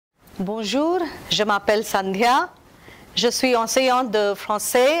Bonjour, je m'appelle Sandhya, je suis enseignante de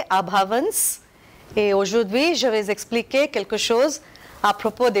français à Bhavans et aujourd'hui je vais expliquer quelque chose à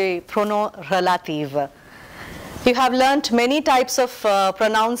propos des pronoms relatifs. You have learnt many types of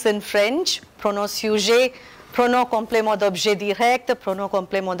pronouns in French, pronom sujet, pronom complément d'objet direct, pronom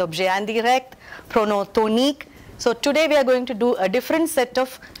complément d'objet indirect, pronom tonique. So today we are going to do a different set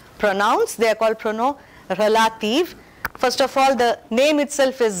of pronouns. They are called pronom relative. First of all, the name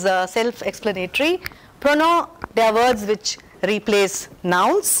itself is self-explanatory. Pronoun, they are words which replace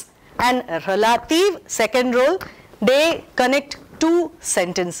nouns, and relative, second role, they connect two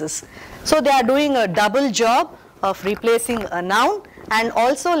sentences. So they are doing a double job of replacing a noun and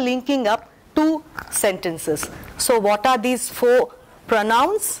also linking up two sentences. So what are these four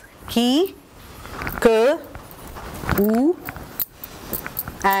pronouns? Qui, que, ou,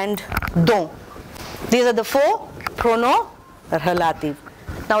 and dont. These are the four pronoun relative.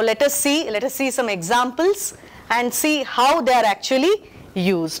 Now let us see some examples and see how they are actually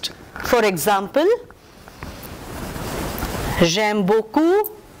used. For example, j'aime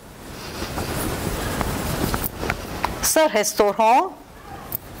beaucoup ce restaurant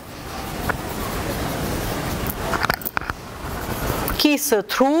qui se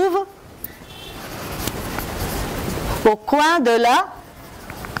trouve au coin de la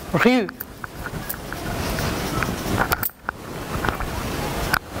rue.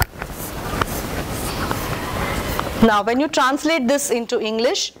 Now when you translate this into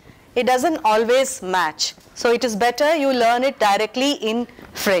English, it doesn't always match. So it is better you learn it directly in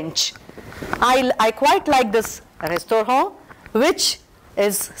French. I quite like this restaurant which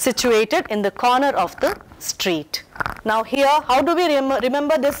is situated in the corner of the street. Now here, how do we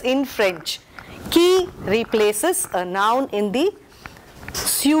remember this in French? Qui replaces a noun in the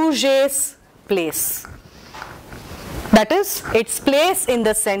sujet's place. That is, its place in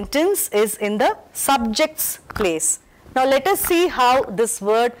the sentence is in the subject's place. Now let us see how this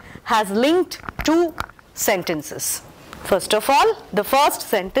word has linked two sentences. First of all, the first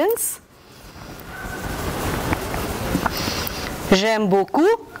sentence, j'aime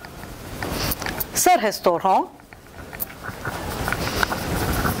beaucoup ce restaurant.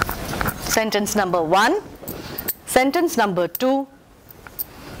 Sentence number 1. Sentence number 2,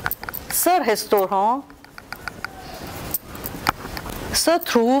 ce restaurant se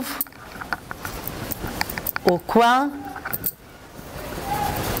trouve au coin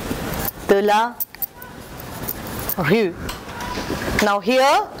de la rue. Now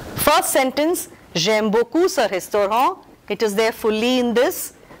here, first sentence, j'aime beaucoup ce restaurant, it is there fully in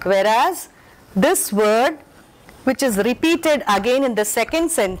this, whereas this word which is repeated again in the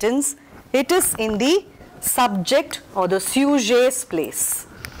second sentence, it is in the subject or the sujet's place,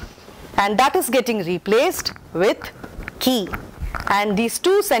 and that is getting replaced with qui. And these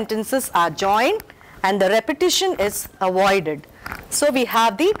two sentences are joined and the repetition is avoided. So we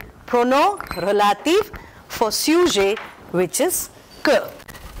have the pronom relative for sujet, which is que.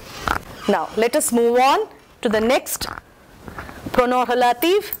 Now let us move on to the next pronom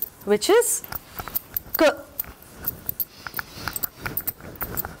relative, which is que.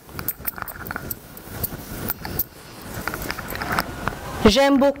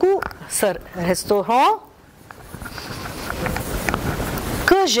 J'aime beaucoup ce restaurant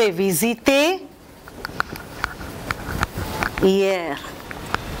que j'ai visité hier.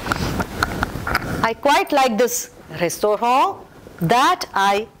 I quite like this restaurant that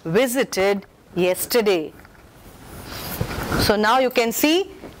I visited yesterday. So now you can see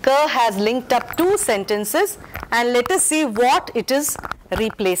que has linked up two sentences, and let us see what it is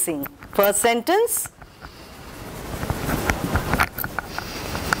replacing. First sentence,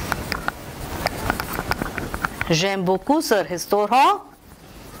 j'aime beaucoup ce restaurant,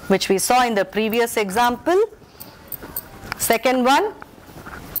 which we saw in the previous example. Second one,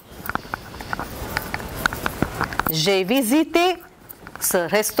 j'ai visité ce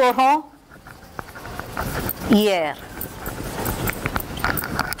restaurant hier.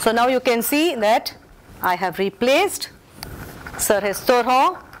 So now you can see that I have replaced ce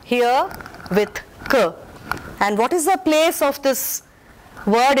restaurant here with que. And what is the place of this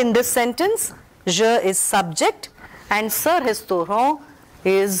word in this sentence? Je is subject and ce restaurant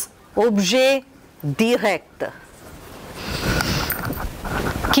is objet direct.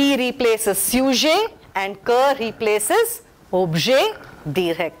 Qui replaces sujet and que replaces objet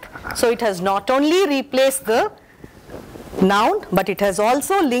direct. So it has not only replaced the noun, but it has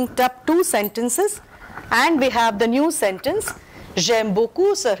also linked up two sentences, and we have the new sentence, j'aime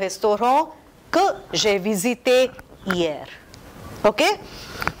beaucoup ce restaurant que j'ai visité hier. Okay?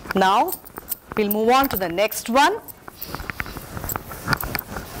 Now we'll move on to the next one.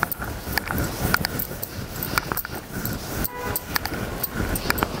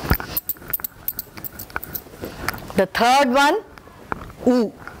 The third one,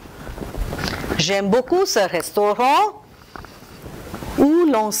 où. J'aime beaucoup ce restaurant où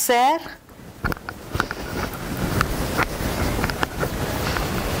l'on sert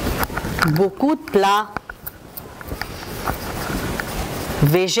beaucoup de plats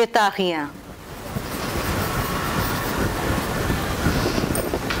végétariens.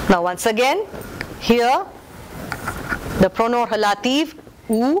 Now once again, here the pronom relative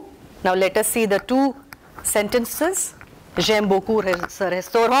où. Now let us see the two sentences. J'aime beaucoup ce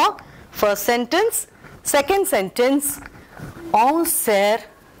restaurant. First sentence. Second sentence. On sert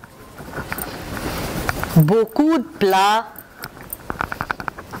beaucoup de plats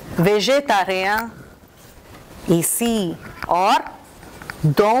végétariens ici or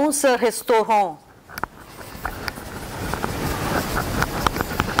dans ce restaurant.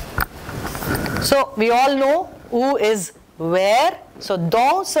 So we all know où is where. So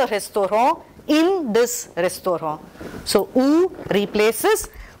dans ce restaurant, in this restaurant. So où replaces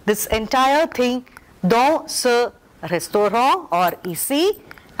this entire thing dans ce restaurant or ici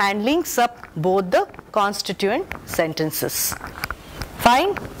and links up both the constituent sentences.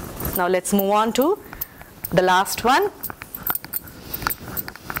 Fine. Now let's move on to the last one.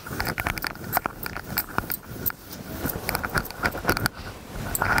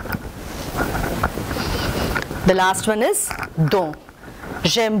 The last one is dont.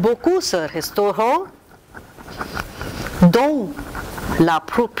 J'aime beaucoup ce restaurant dont la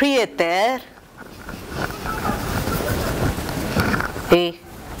propriétaire est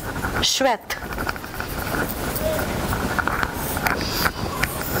chouette.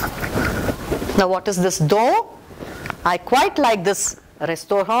 Now what is this dont? I quite like this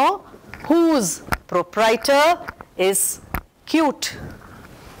restaurant whose proprietor is cute.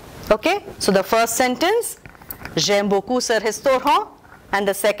 Okay, so the first sentence, j'aime beaucoup ce restaurant, and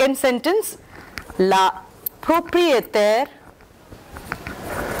the second sentence, la propriétaire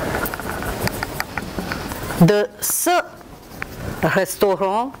de ce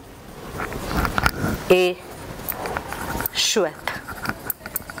restaurant est chouette.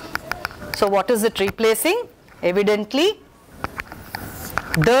 So what is it replacing? Evidently,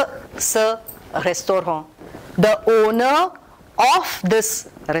 de ce restaurant. The owner of this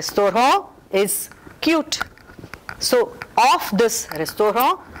restaurant is cute. So of this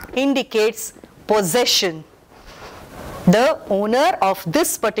restaurant indicates possession. The owner of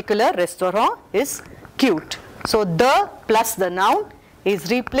this particular restaurant is cute. So the plus the noun is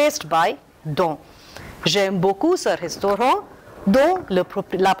replaced by dont. J'aime beaucoup ce restaurant dont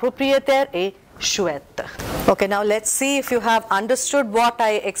la propriétaire est chouette. Okay, now let's see if you have understood what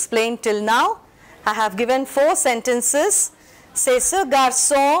I explained till now. I have given 4 sentences. C'est ce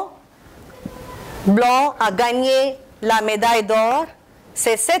garçon blanc a gagné la médaille d'or.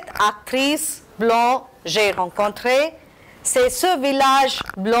 C'est cette actrice blanc j'ai rencontré. C'est ce village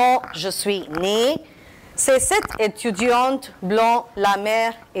blanc je suis né. C'est cette étudiante blanc la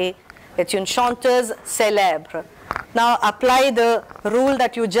mère est une chanteuse célèbre. Now apply the rule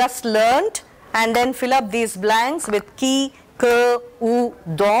that you just learned and then fill up these blanks with qui, que, où,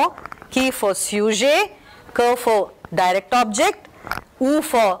 dont. Qui for sujet, que for direct object, où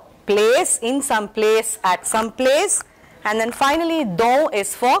for place, in some place, at some place, and then finally dont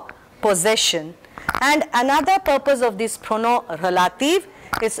is for possession. And another purpose of this pronom relative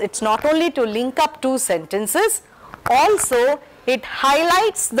is it's not only to link up 2 sentences, also it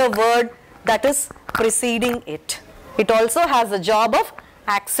highlights the word that is preceding it. It also has a job of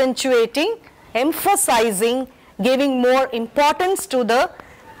accentuating, emphasizing, giving more importance to the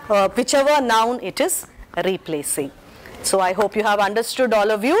whichever noun it is replacing. So I hope you have understood,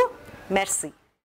 all of you. Merci.